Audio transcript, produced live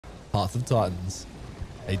Path of Titans,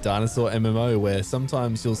 a dinosaur MMO where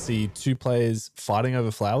sometimes you'll see two players fighting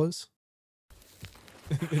over flowers.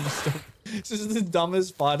 This is the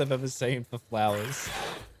dumbest fight I've ever seen for flowers.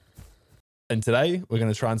 And today we're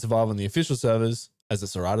going to try and survive on the official servers as a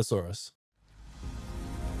Ceratosaurus.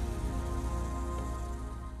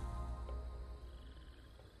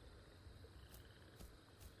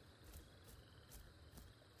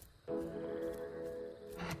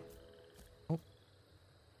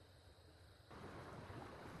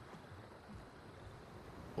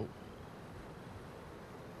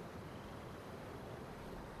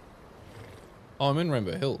 Oh, I'm in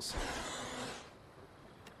Rainbow Hills.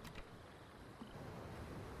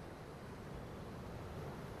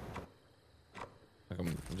 Like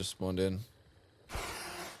I'm just spawned in.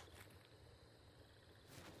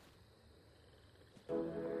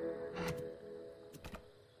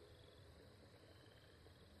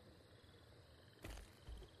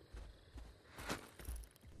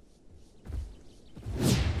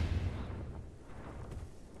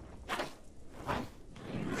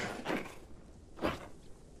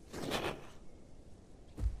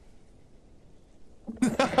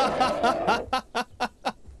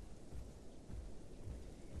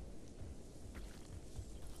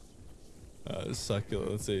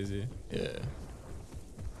 Succulent, that's easy. Yeah.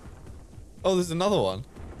 Oh, there's another one.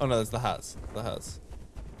 Oh no, that's the hats. The hats.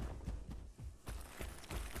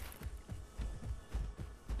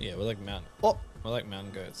 Yeah, we're like mountain. Oh, we're like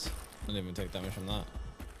mountain goats. I didn't even take damage from that.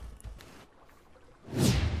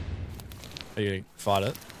 Are you gonna fight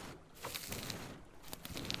it?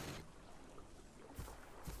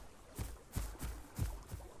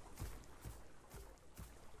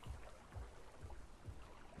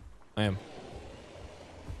 I am.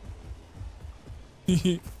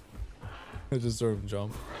 I just saw him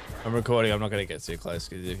jump. I'm recording. I'm not going to get too close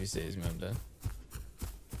because if he sees me, I'm dead.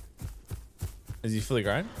 Is he fully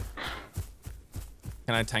grown?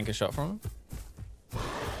 Can I tank a shot from him?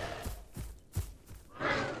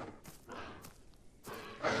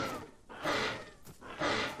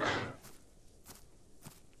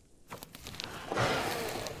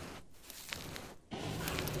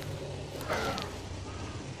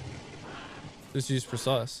 Just use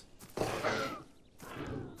precise.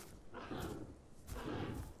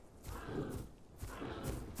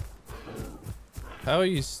 How are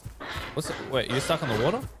you? What's it? Wait, you're stuck on the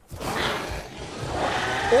water?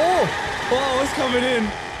 Oh! Oh, I was coming in.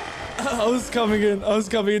 I was coming in. I was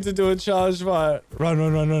coming in to do a charge fight. Run,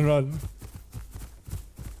 run, run, run, run.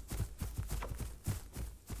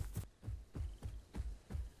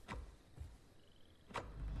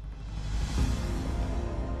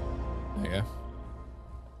 There you go.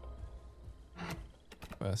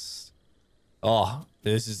 West. Oh,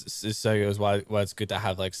 this is so good. Why it's good to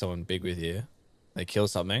have like someone big with you. They kill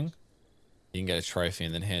something, you can get a trophy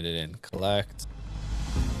and then hand it in. Collect.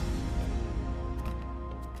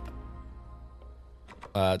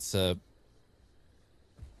 It's a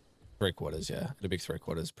 3/4, yeah. A big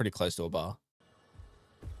 3/4. Pretty close to a bar.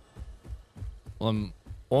 Well, I'm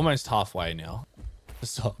almost halfway now.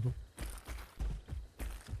 Stop.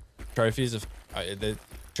 Trophies of the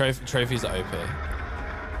trophies are OP.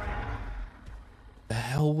 The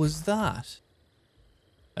hell was that?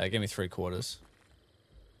 Give me 3/4.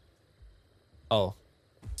 Oh,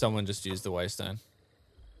 someone just used the waystone.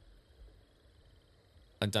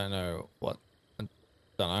 I don't know what. I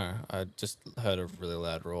don't know. I just heard a really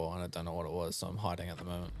loud roar and I don't know what it was, so I'm hiding at the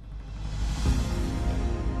moment.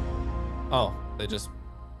 Oh, they just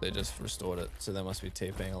restored it, so they must be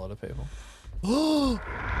TPing a lot of people.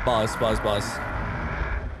 Buzz.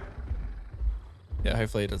 Yeah,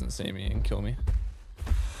 hopefully he doesn't see me and kill me.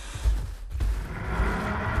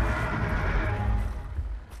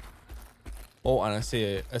 Oh, and I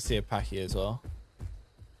see a pack here as well.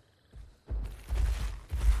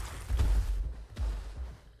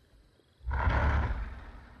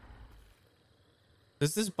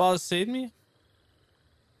 Does this bar seed me?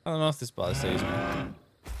 I don't know if this bar sees me.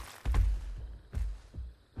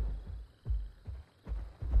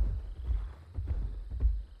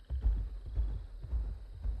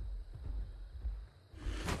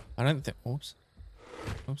 I don't think. Oops.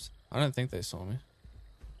 I don't think they saw me.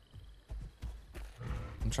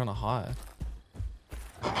 I'm trying to hide.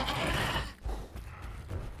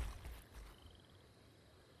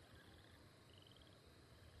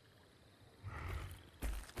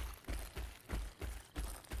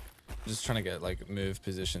 Just trying to get like move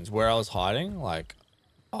positions where I was hiding. Like,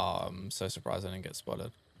 I'm so surprised I didn't get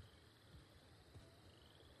spotted.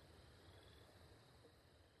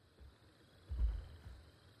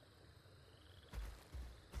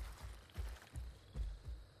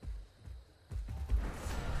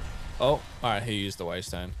 Oh, all right. He used the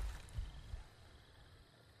waystone.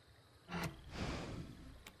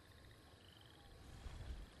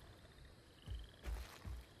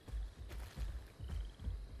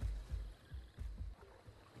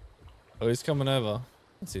 Oh, he's coming over.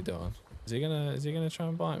 What's he doing? Is he gonna try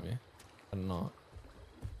and bite me? Or not?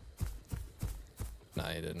 No,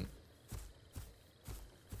 he didn't.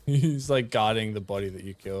 He's like guarding the body that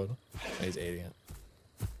you killed. He's eating it.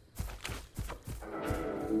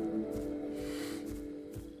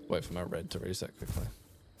 Wait for my red to reset quickly.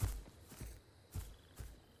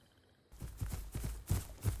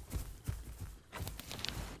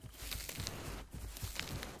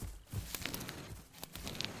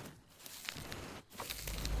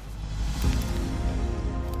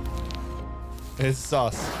 It's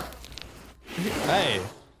sus. Hey.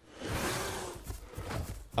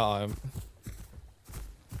 Oh,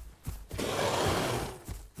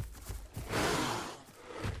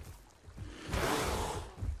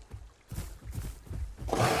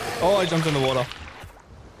 oh, I jumped in the water.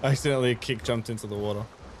 I accidentally jumped into the water.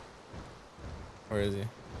 Where is he?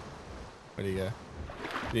 Where'd he go?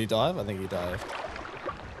 Did he dive? I think he dived.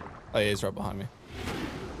 Oh, yeah, he's right behind me.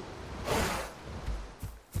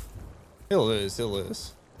 He'll lose, he'll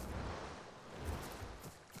lose.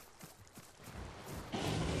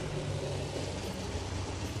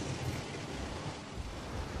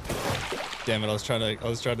 Damn it, I was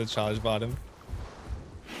trying to charge bite him.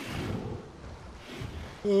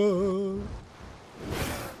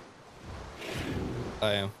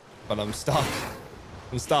 I am, but I'm stuck.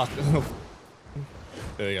 I'm stuck.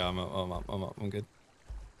 There we go, I'm up, I'm good.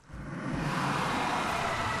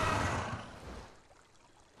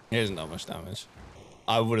 He hasn't done much damage.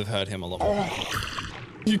 I would have hurt him a lot more.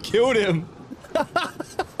 You killed him!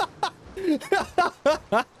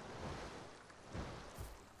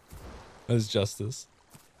 That's justice.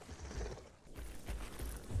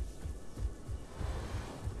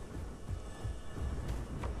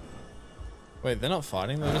 Wait, they're not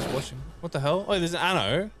fighting, they're just watching. What the hell? Oh, there's an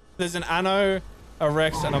Anno. There's an Anno, a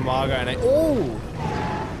Rex, and a Margo, and a... Oh!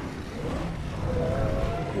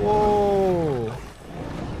 Whoa!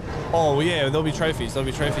 Oh yeah, there'll be trophies. There'll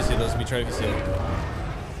be trophies here. There'll be trophies here.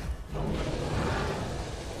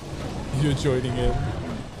 You're joining in.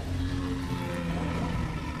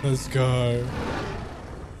 Let's go.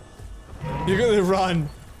 You're gonna run,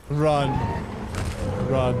 run.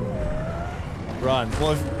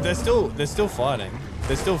 Well, if they're still fighting.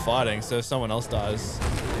 They're still fighting. So if someone else dies,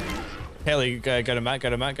 Haley, go to Matt. Go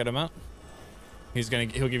to Matt.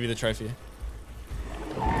 He'll give you the trophy.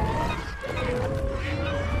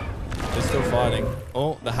 They're still fighting.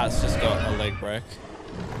 Oh, the hat's just got a leg break.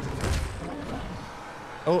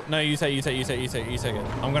 Oh, no, you take it.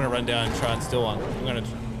 I'm gonna run down and try and steal one.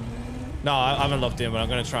 No, I haven't locked in, but I'm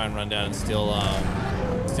gonna try and run down and steal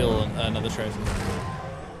another trophy.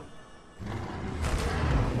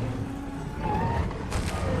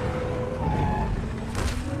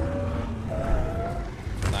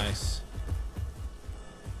 Nice.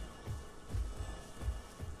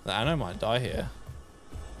 The Anno might die here.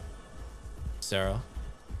 Sarah.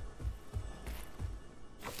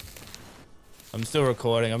 I'm still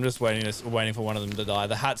recording. I'm just waiting for one of them to die.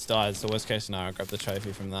 The hat's died, so worst case scenario, I'll grab the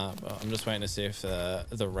trophy from that. But I'm just waiting to see if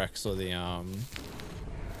the Rex or the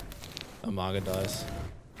Amarga dies.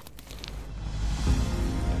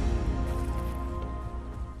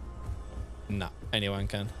 Nah, anyone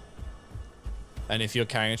can. And if you're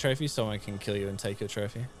carrying a trophy, someone can kill you and take your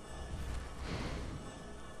trophy.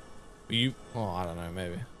 Oh, I don't know,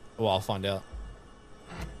 maybe. Well, I'll find out.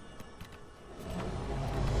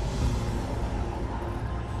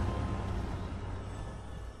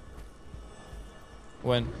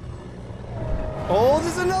 When? Oh,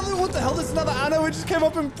 there's another. What the hell? There's another Anno. It just came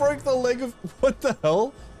up and broke the leg of. What the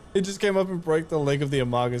hell? It just came up and broke the leg of the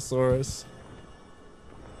Amargasaurus.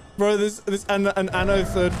 Bro, there's an Anno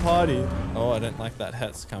third party. Oh, I don't like that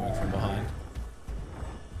hat's coming from behind.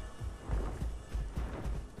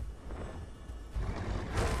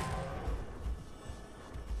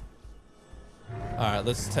 All right,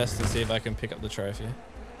 let's test and see if I can pick up the trophy.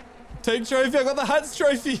 Take trophy. I got the hat's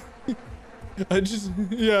trophy. I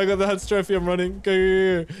got the hat's trophy. I'm running.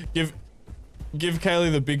 Go. Give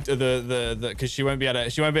Kaylee the big the because she won't be able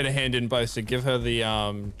to hand in both. So give her the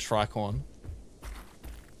tricorn.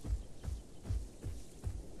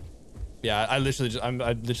 Yeah, I literally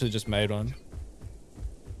just made one.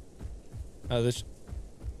 He's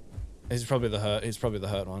probably the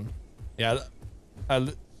hurt one. Yeah,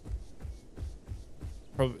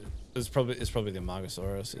 it's probably the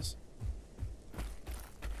Amargasaurus.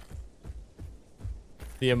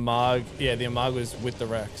 The Amarg was with the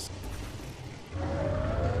Rex.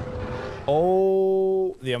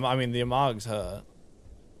 Oh, I mean, the Amarg's hurt.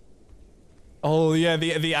 Oh yeah,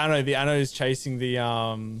 the Anno is chasing the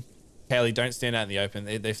Kaylee, don't stand out in the open.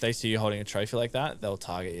 If they see you holding a trophy like that, they'll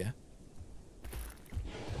target you.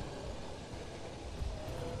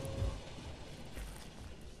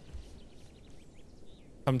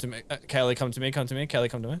 Come to me, Kaylee. Come to me. Come to me, Kaylee.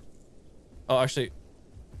 Come to me. Oh, actually,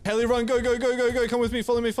 Kaylee, run! Go! Go! Go! Go! Go! Come with me!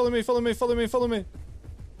 Follow me! Follow me! Follow me! Follow me! Follow me!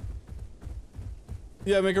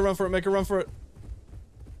 Yeah, make a run for it. Make a run for it.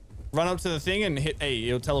 Run up to the thing and hit A.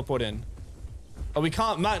 You'll teleport in. Oh, we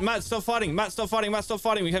can't. Matt, stop fighting. Matt, stop fighting. Matt, stop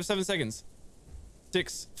fighting. We have 7 seconds.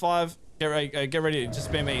 6, 5. Get ready. Get ready.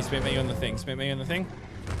 Just spam me. Spam me on the thing. Spam me on the thing.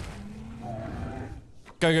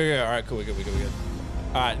 Go, go, go. All right, cool. We're good. We're good. We're good.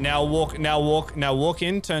 All right, now walk. Now walk. Now walk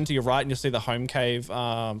in. Turn to your right, and you'll see the home cave.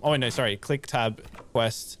 Oh wait, no, sorry. Click tab,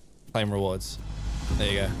 quest, claim rewards.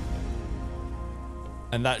 There you go.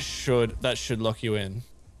 And that should lock you in.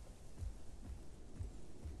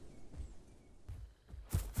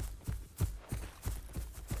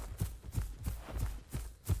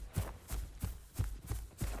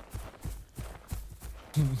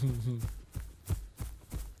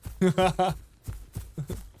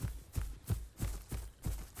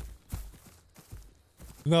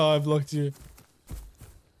 No, I've blocked you.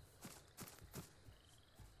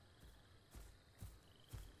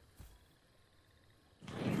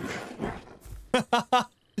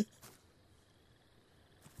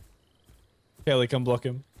 Kaylee, come block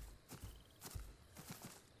him.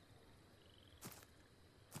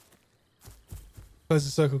 Close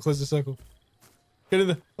the circle, close the circle. Get in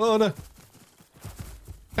there. Oh no.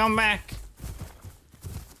 Come back.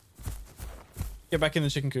 Get back in the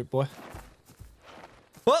chicken coop, boy.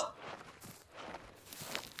 What?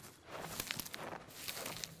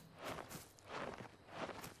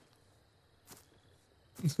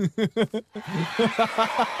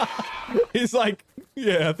 He's like,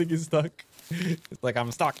 yeah, I think he's stuck. It's like,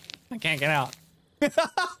 I'm stuck. I can't get out.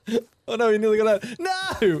 Oh no, he nearly got out.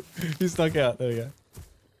 No! He's stuck out. There we go.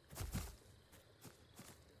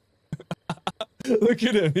 Look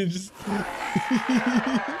at him. He just...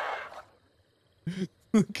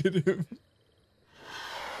 Look at him.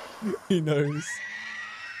 He knows.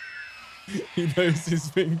 He knows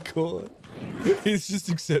he's been caught. He's just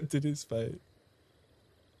accepted his fate.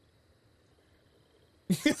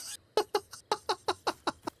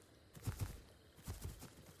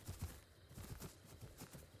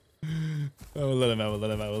 Oh, we'll let him out, we'll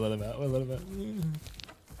let him out, we'll let him out, we'll let him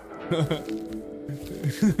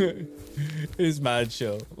out. He's mad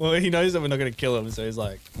chill. Well, he knows that we're not going to kill him, so he's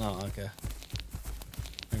like, oh, okay.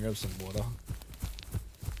 I'll grab some water.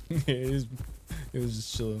 Yeah, he was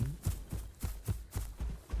just chilling.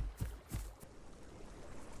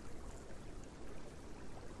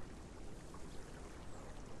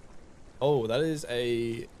 Oh, that is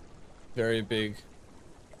a very big...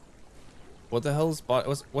 What the hell's...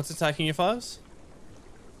 What's attacking your fives?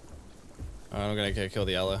 Alright, I'm gonna go kill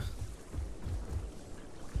the yellow.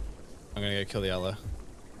 I'm gonna go kill the yellow.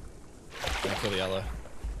 I'm gonna kill the yellow.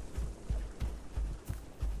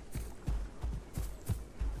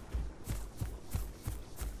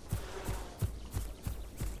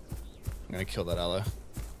 I'm gonna kill that aloe.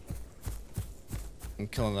 I'm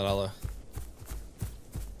killing that aloe.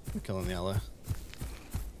 I'm killing the aloe.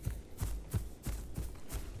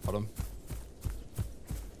 Got him.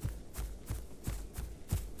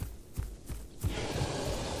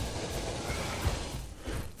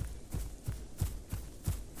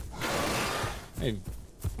 Hey,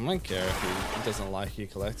 I don't care if he doesn't like you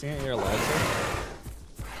collecting it, you're allowed to.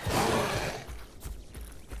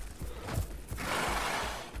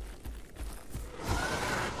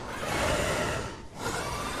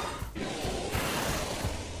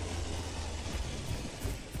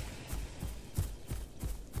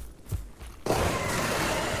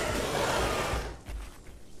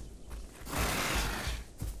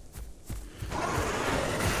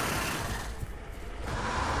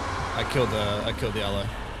 I killed the aloe.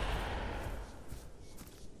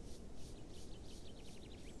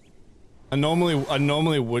 I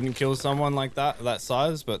normally wouldn't kill someone like that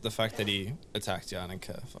size, but the fact that he attacked you, I don't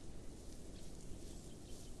care.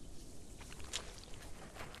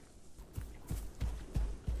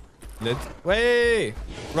 Wait!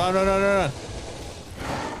 Run, run, run, run, run.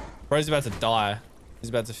 Bro's about to die. He's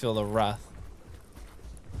about to feel the wrath.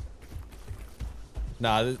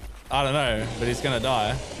 Nah, I don't know, but he's gonna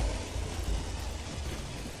die.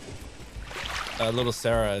 Little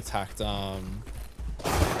Sarah attacked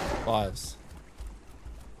fives.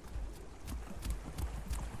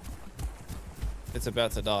 It's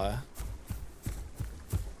about to die.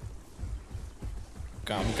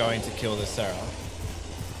 I'm going to kill this Sarah.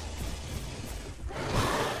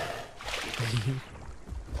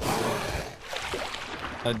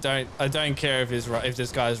 I don't care if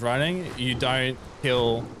this guy's running. You don't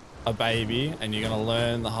kill a baby, and you're gonna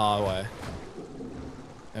learn the hard way.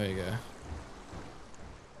 There we go.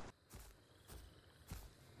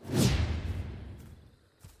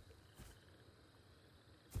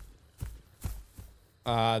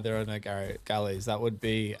 There are no galleys. That would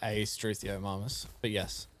be a Struthiomamus, but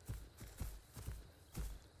yes.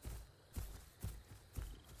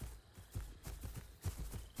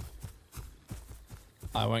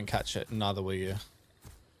 I won't catch it, neither will you.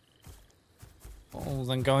 Well,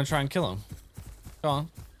 then go and try and kill him. Go on.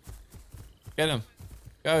 Get him.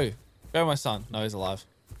 Go. Go, my son. No, he's alive.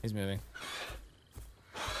 He's moving.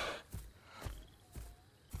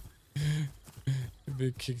 If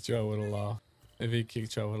he kicked you, I would have laughed. If he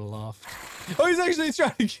kicked you, I would have laughed. Oh, he's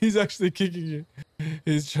actually kicking you.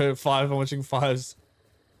 He's trying 5. I'm watching 5s.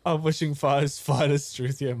 I'm watching 5s fight a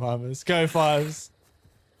Struthiomamus. Go, 5s.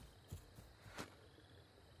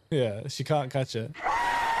 Yeah, she can't catch it.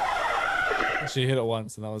 She hit it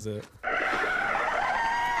once and that was it.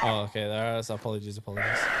 Oh, okay, there is. Apologies.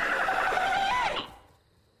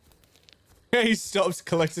 He stops,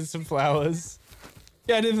 collecting some flowers.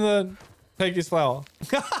 Yeah, I didn't learn. Take his flower.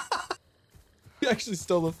 He actually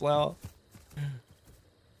stole the flower.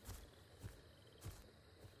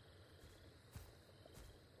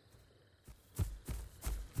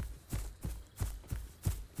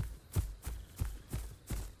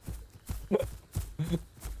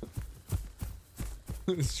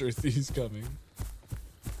 He's coming.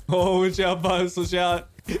 Oh, watch out, Buzz, watch out.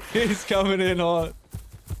 He's coming in hot.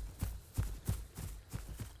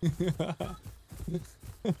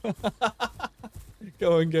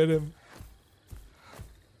 Go and get him.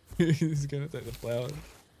 He's gonna take the flowers.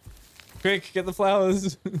 Quick, get the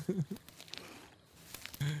flowers.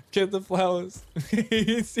 Get the flowers.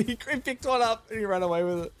 He picked one up and he ran away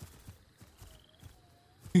with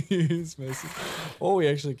it. He's messy. Oh, he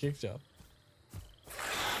actually kicked you.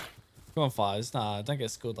 Come on, 5s. Nah, don't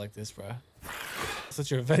get schooled like this, bro.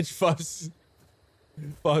 Such a veg. 5s.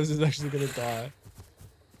 5s is actually gonna die.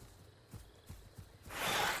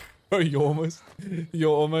 Bro, you're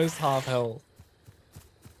almost half health.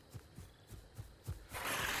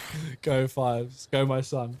 Go, 5s. Go, my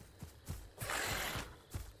son.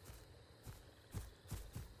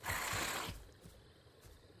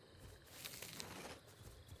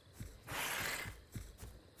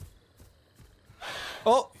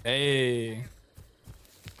 Oh, hey.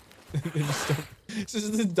 This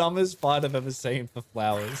is the dumbest fight I've ever seen for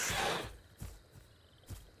flowers.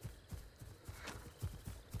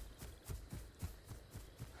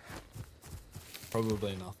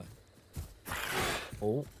 Probably nothing.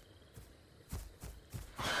 Oh.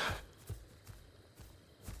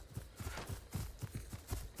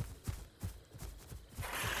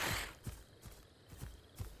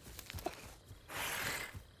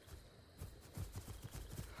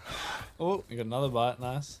 Oh, you got another bite.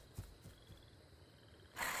 Nice.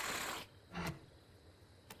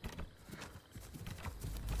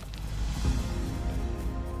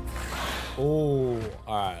 Oh,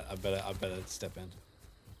 all right. I better step in.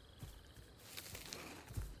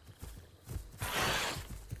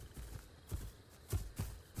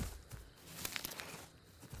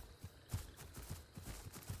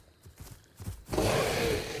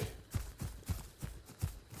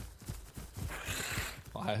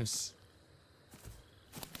 Fives.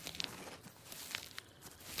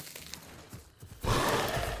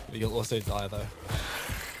 You'll also die though.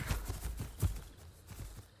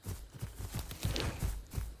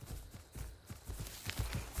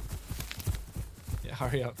 Yeah,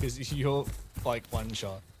 hurry up, because you're like one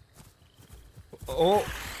shot. Oh!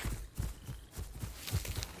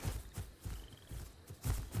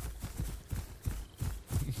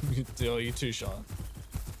 You 2 shot.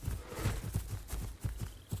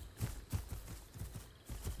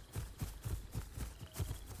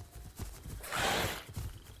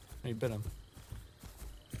 You bit him.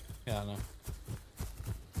 Yeah, I know.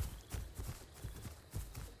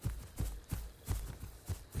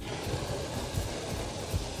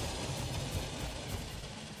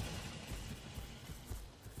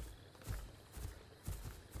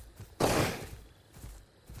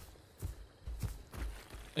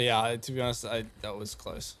 Yeah, to be honest, that was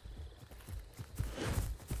close.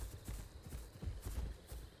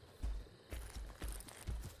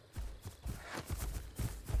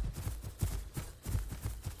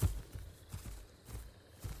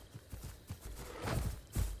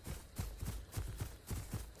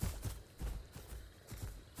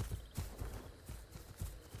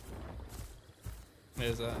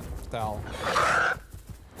 There's a Thal.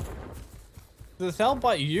 Did the Thal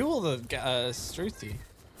bite you or the Struthy?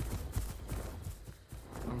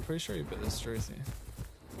 I'm pretty sure he bit the Struthy.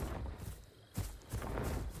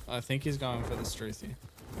 I think he's going for the Struthy.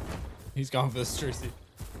 He's going for the Struthy.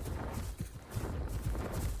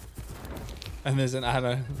 And there's an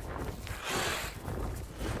adder.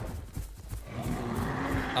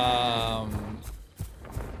 Hang on.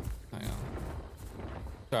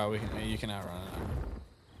 Sorry, you can outrun it.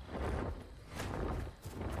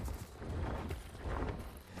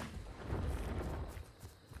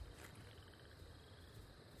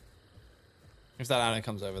 If that adder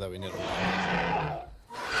comes over, that we need to.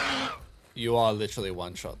 You are literally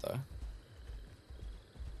one shot though.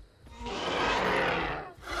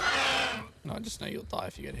 No, I just know you'll die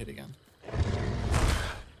if you get hit again.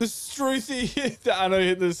 The Struthy hit the Anno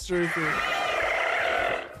hit the Struthy.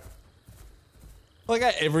 Like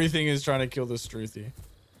how everything is trying to kill the Struthy.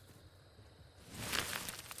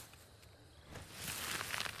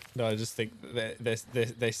 No, I just think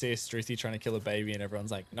they see a Struthy trying to kill a baby and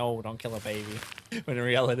everyone's like, no, don't kill a baby. When in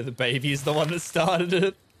reality, the baby is the one that started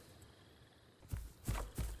it.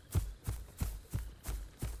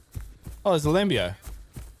 Oh, there's a Lambio.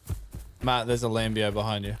 Matt, there's a Lambio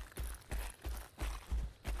behind you.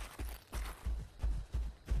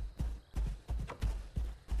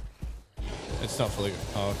 It's not fully...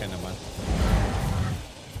 Oh, okay, never mind.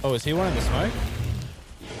 Oh, is he one in the smoke?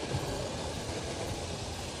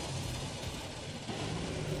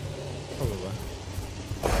 Probably.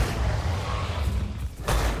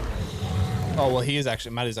 Oh, well, he is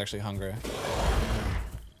actually... Matt is actually hungry.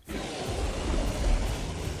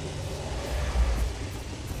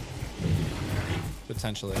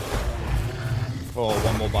 Potentially. Oh,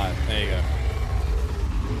 one more bite. There you go.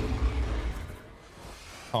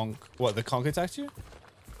 Conk. What, the conch attacked you?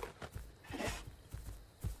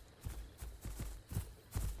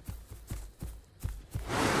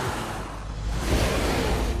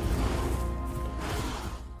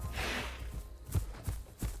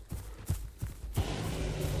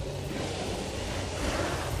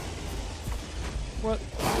 What?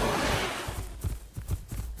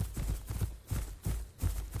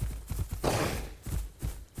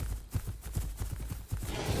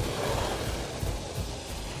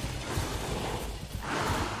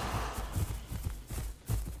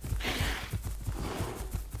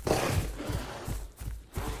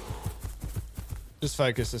 Just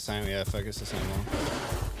focus the same, yeah, focus the same one.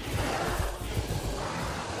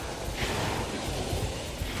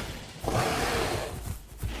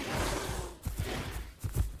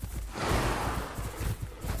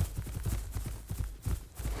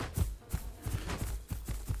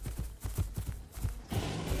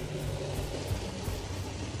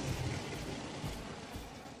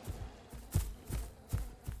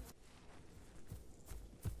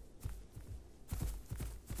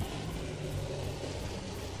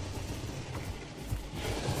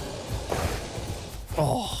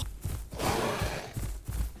 Oh.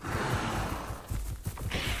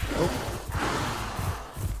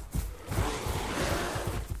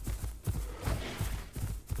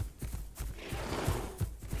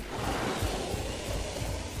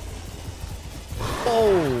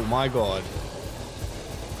 Oh my god.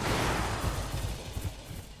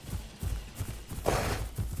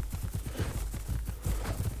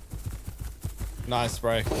 Nice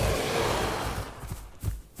break.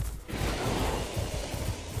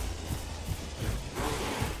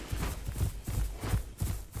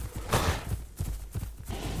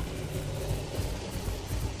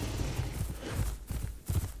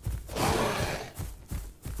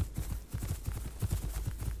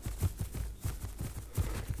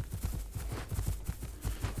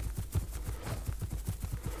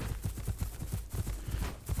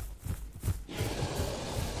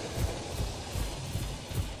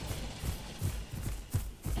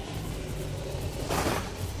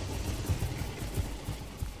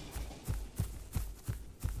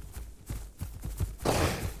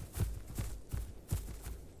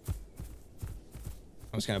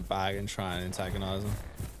 I'm just gonna bag and try and antagonize him.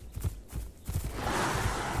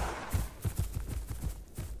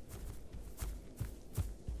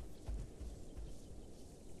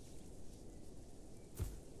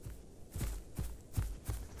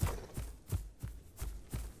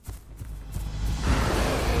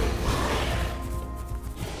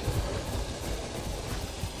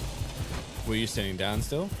 Were you sitting down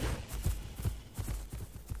still?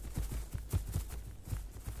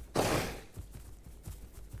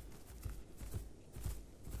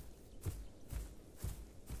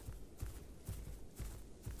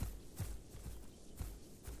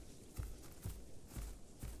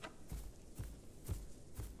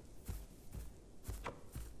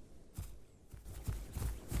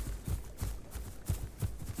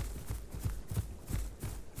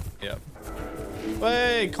 Yep.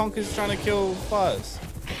 Hey, Conker's trying to kill fires.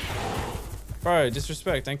 Bro,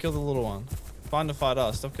 disrespect. Don't kill the little one. Fine to fight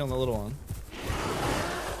us. Stop killing the little one.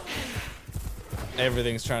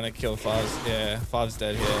 Everything's trying to kill Fives. Yeah, Fives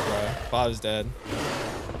dead here, bro. Fives dead.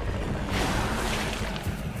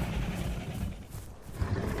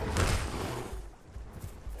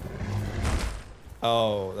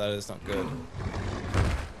 Oh, that is not good.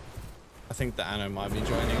 I think the Anno might be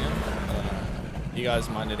joining it. I don't know. You guys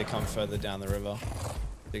might need to come further down the river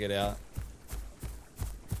to get out.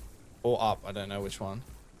 Or up, I don't know which one.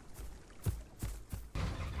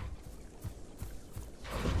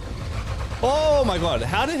 Oh my god,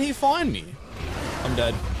 how did he find me? I'm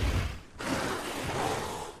dead.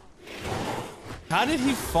 How did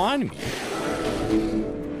he find me?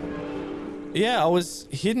 Yeah, I was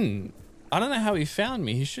hidden. I don't know how he found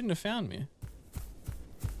me. He shouldn't have found me.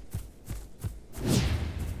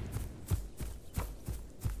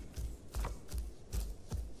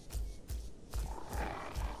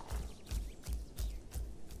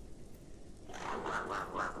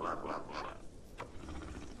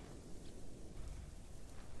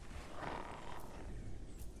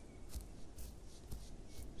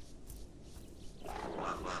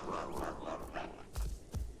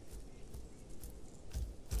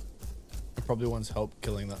 Probably wants help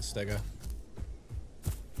killing that stego.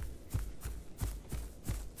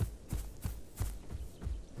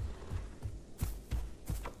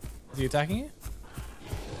 Is he attacking you?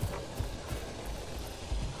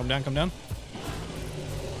 Come down, come down.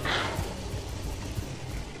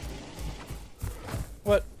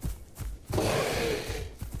 What?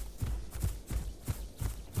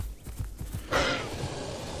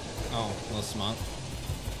 Oh, that was smart.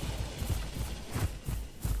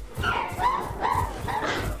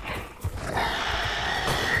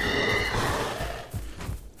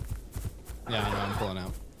 Yeah, I know, I'm pulling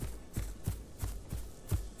out.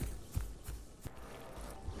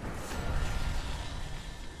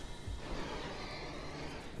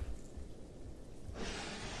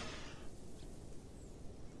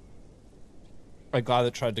 A guy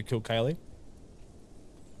that tried to kill Kaylee.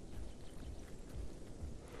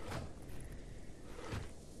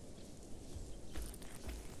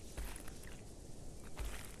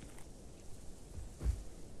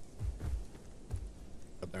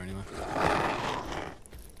 Up there anyway.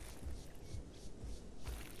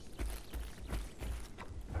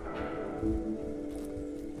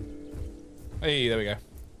 Hey, there we go.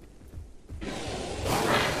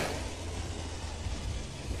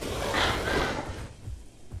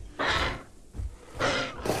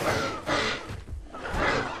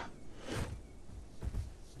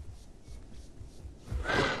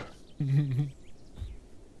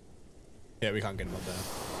 Yeah, we can't get him up there.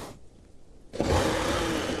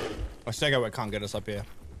 I Stego can't get us up here.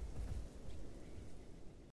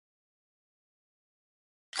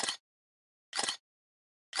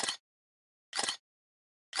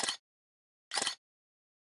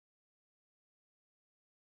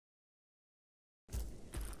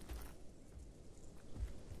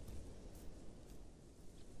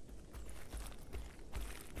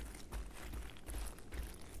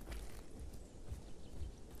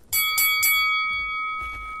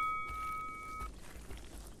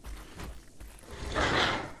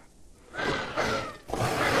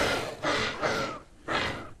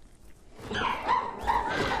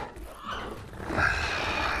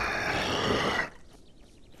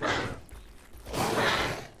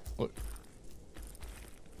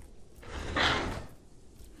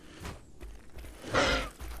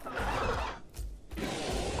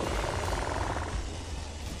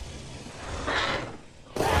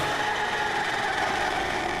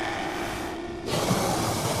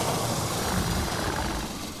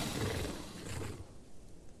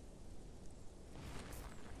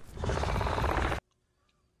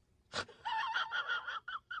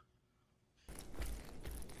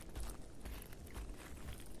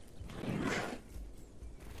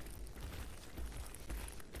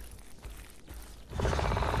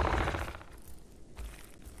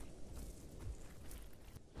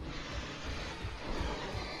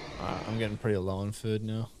 I'm getting pretty low on food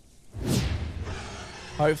now.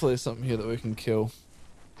 Hopefully there's something here that we can kill.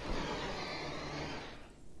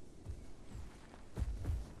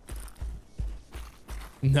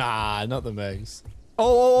 Nah, not the Megs.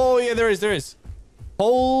 Oh, yeah, there is.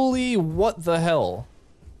 Holy, what the hell?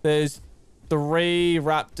 There's 3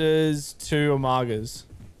 raptors, 2 Amagas.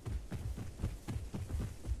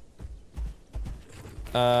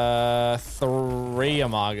 3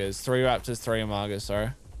 Amagas. 3 raptors, 3 Amagas,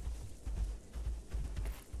 sorry.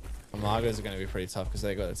 Amagas are going to be pretty tough because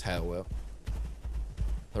they got a tail whip.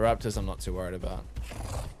 The raptors I'm not too worried about.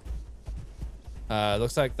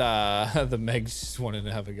 Looks like the the Megs just wanted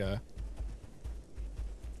to have a go.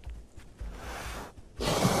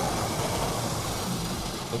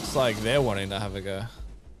 Looks like they're wanting to have a go.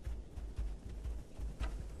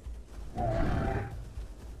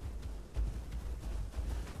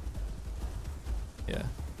 Yeah.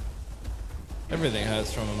 Everything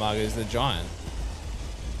hurts from Imago's the giant.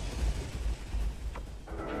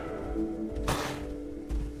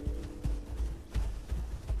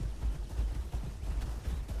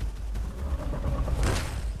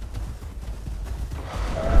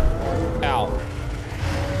 Ow.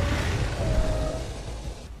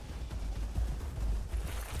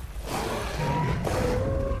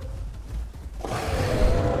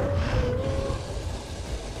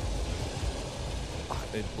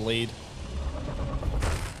 They bleed.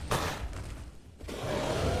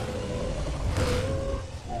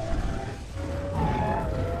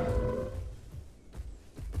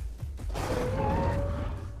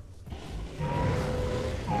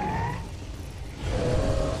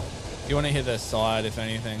 You want to hit their side, if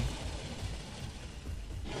anything.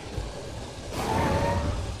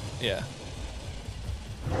 Yeah.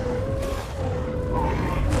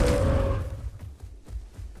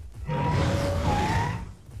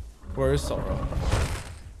 Where is Sora?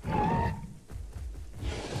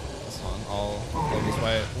 This one. I'll just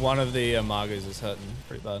wait. One of the Imago's is hurting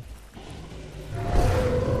pretty bad.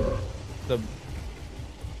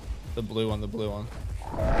 The blue one, the blue one.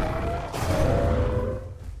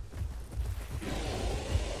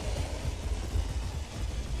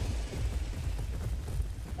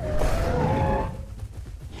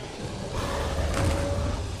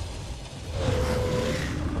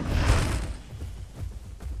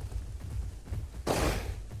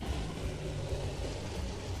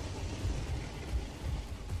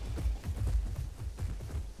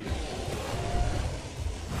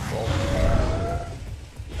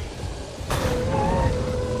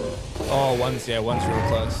 One's real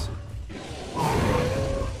close.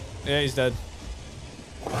 Yeah, he's dead.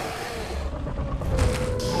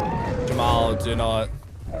 Jamal, do not.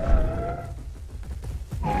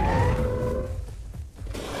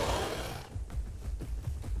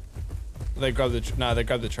 They grabbed the they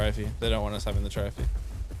grabbed the trophy. They don't want us having the trophy.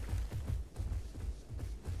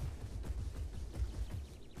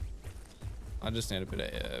 I just need a bit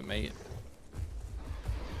of meat.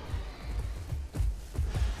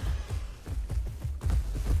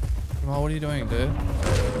 Jamal, what are you doing, dude?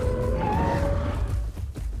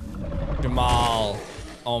 Jamal.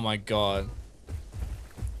 Oh my god.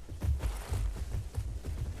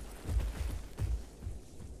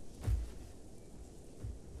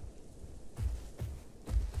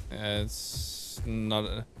 Yeah, it's not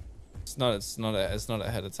a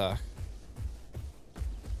head attack.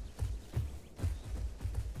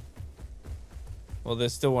 Well, they're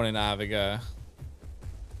still wanting to have a go.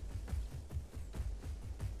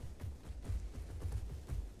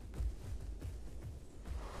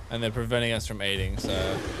 And they're preventing us from eating,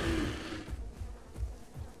 so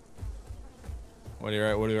what do you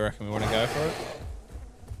reckon? We want to go for it?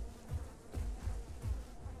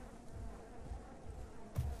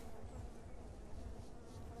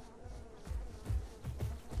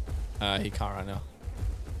 He can't right now.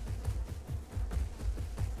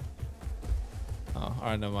 Oh,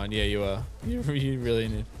 alright, never mind. Yeah, you are. You really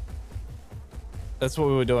need. That's what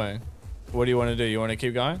we were doing. What do you want to do? You want to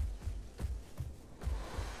keep going?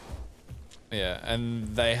 Yeah,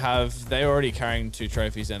 and they're already carrying 2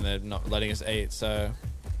 trophies and they're not letting us eat, so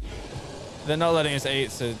they're not letting us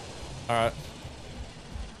eat, so alright.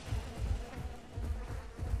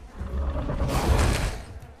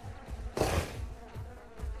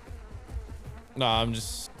 No, I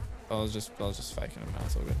was just faking him out,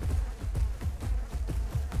 it's all good.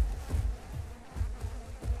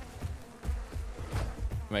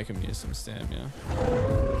 Make him use some stamina.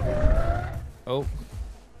 Oh.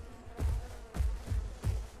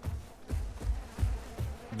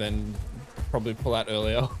 Then probably pull out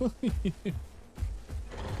earlier.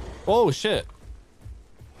 Oh shit.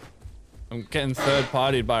 I'm getting third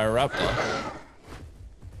partied by a raptor.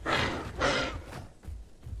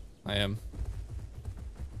 I am.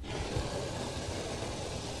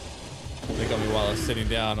 They got me while I was sitting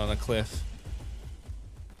down on a cliff.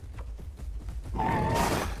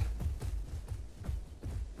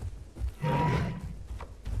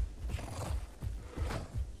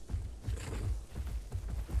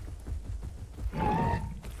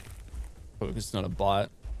 It's not a bite.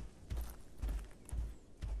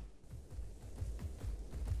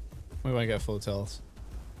 We won't get full tells.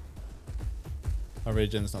 Our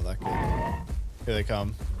regen's not that good. Here they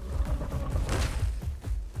come.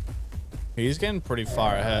 He's getting pretty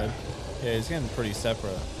far ahead. Yeah, he's getting pretty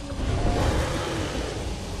separate.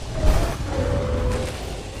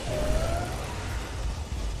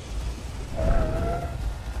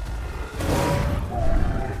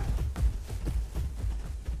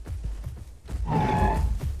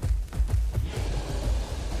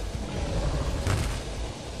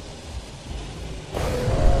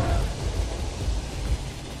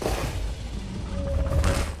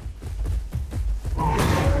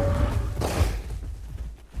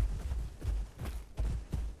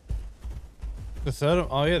 The third,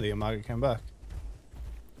 oh yeah, the Imago came back.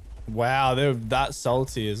 Wow, they're that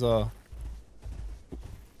salty as well.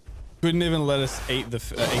 Couldn't even let us eat the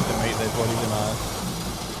meat they body denied.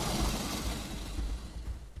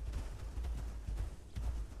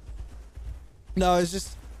 No,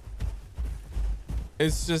 it's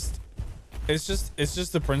just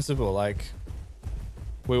the principle. Like,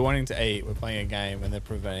 we're wanting to eat, we're playing a game, and they're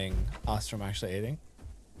preventing us from actually eating.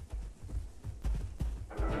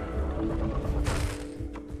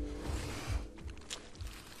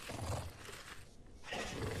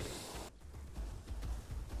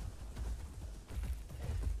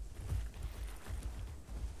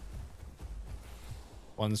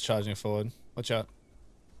 One's charging forward. Watch out.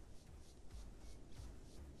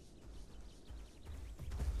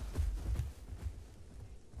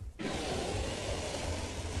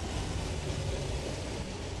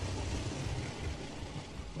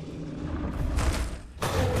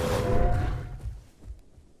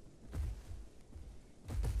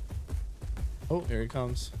 Oh, here he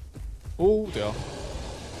comes. Oh, dear.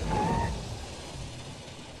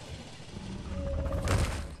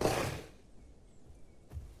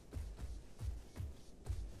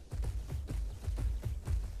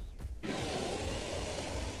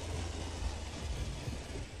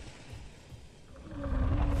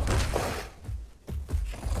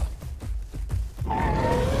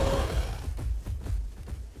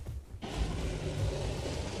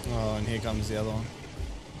 Oh, and here comes the other one.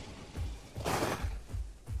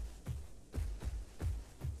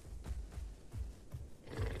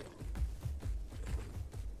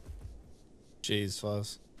 Jeez,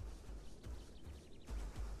 Fuzz.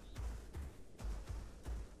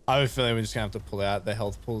 I have a feeling we're just gonna have to pull out. Their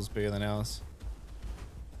health pool is bigger than ours.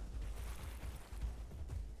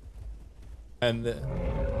 And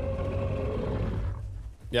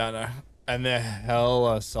yeah, I know. And they're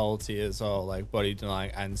hella salty as well, like body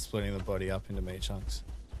denying and splitting the body up into meat chunks.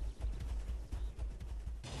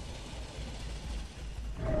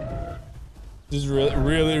 This is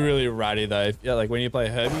really ratty though. Yeah, like when you play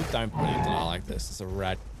Herbie, don't body deny like this. It's a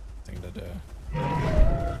rat thing to do.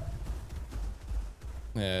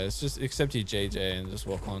 Yeah, it's just accept your JJ and just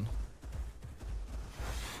walk on.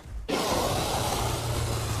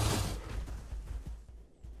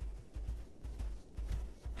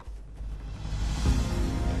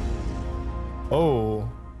 Oh,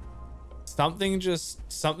 something just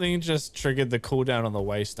triggered the cooldown on the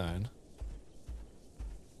waystone.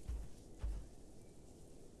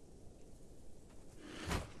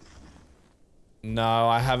 No,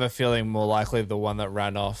 I have a feeling more likely the one that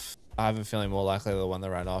ran off. I have a feeling more likely the one that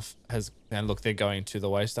ran off has. And look, they're going to the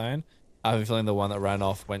waystone. I have a feeling the one that ran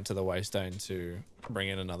off went to the waystone to bring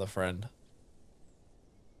in another friend.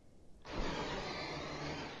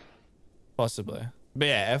 Possibly. But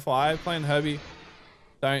yeah, FYI, playing Herbie,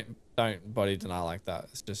 don't body deny like that.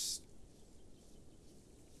 It's just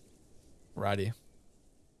ratty.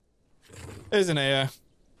 There's an AO.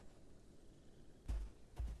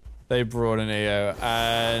 They brought an AO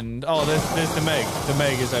and oh, there's the Meg. The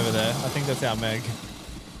Meg is over there. I think that's our Meg.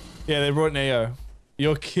 Yeah, they brought an AO.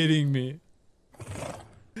 You're kidding me.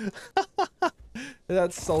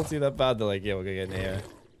 That's salty that bad. They're like, yeah, we're gonna get an AO.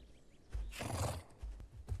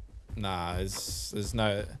 Nah, there's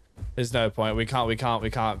no point. We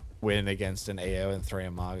can't win against an AO and three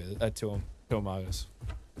Imagas, two Imagas.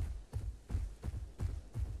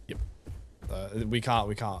 Yep. We can't.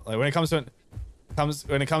 Like when it comes to Herbies,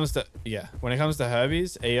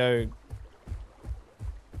 AO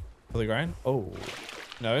fully grown. Oh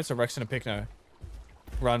no, it's a Rex and a Picno.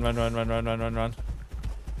 Run. Run.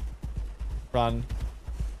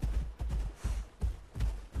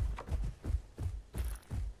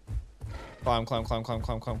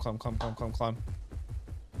 Climb.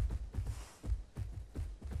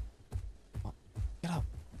 Get up.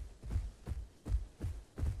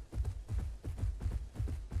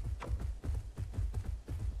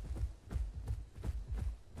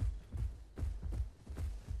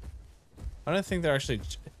 I don't think they're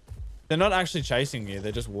not actually chasing you.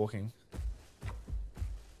 They're just walking.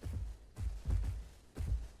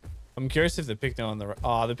 I'm curious if the Picno and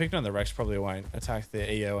the Picno and the Rex probably won't attack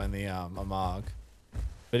the EO and the Amarg.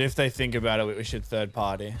 But if they think about it, we should third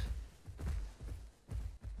party.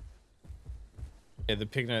 Yeah, the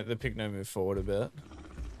Picno move forward a bit.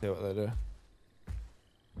 See what they do.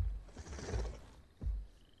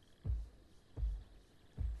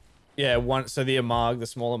 Yeah, so the Amarg, the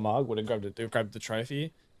smaller Amarg, would have grabbed the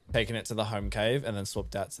trophy, taken it to the home cave, and then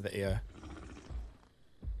swapped out to the EO.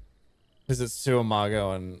 Because it's two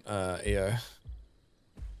Amargo and EO.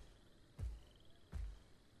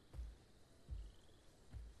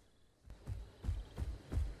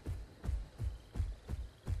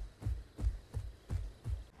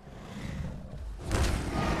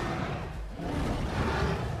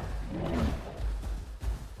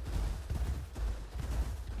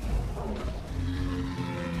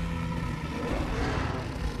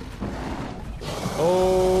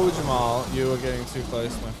 Oh, Jamal, you are getting too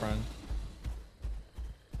close, my friend.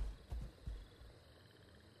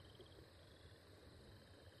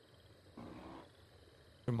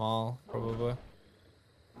 Jamal, probably.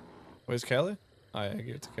 Where's Kaylee? Oh yeah,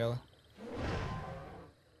 give it to Kaylee.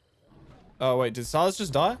 Oh wait, did Silas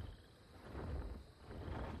just die?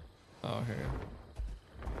 Oh, okay.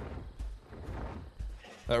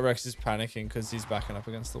 That Rex is panicking because he's backing up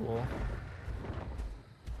against the wall.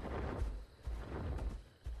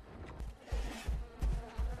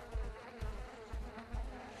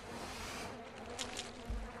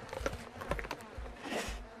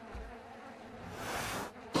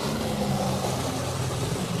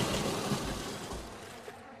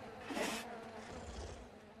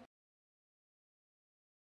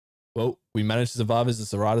 Well, we managed to survive as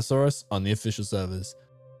a Ceratosaurus on the official servers.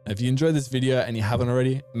 Now, if you enjoyed this video and you haven't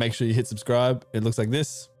already, make sure you hit subscribe. It looks like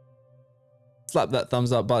this. Slap that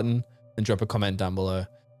thumbs up button and drop a comment down below.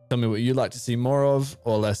 Tell me what you'd like to see more of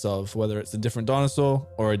or less of, whether it's a different dinosaur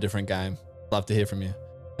or a different game. Love to hear from you.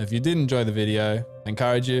 And if you did enjoy the video, I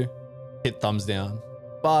encourage you, hit thumbs down.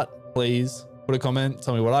 But please put a comment,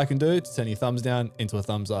 tell me what I can do to turn your thumbs down into a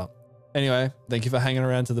thumbs up. Anyway, thank you for hanging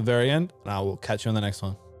around to the very end, and I will catch you on the next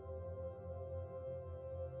one.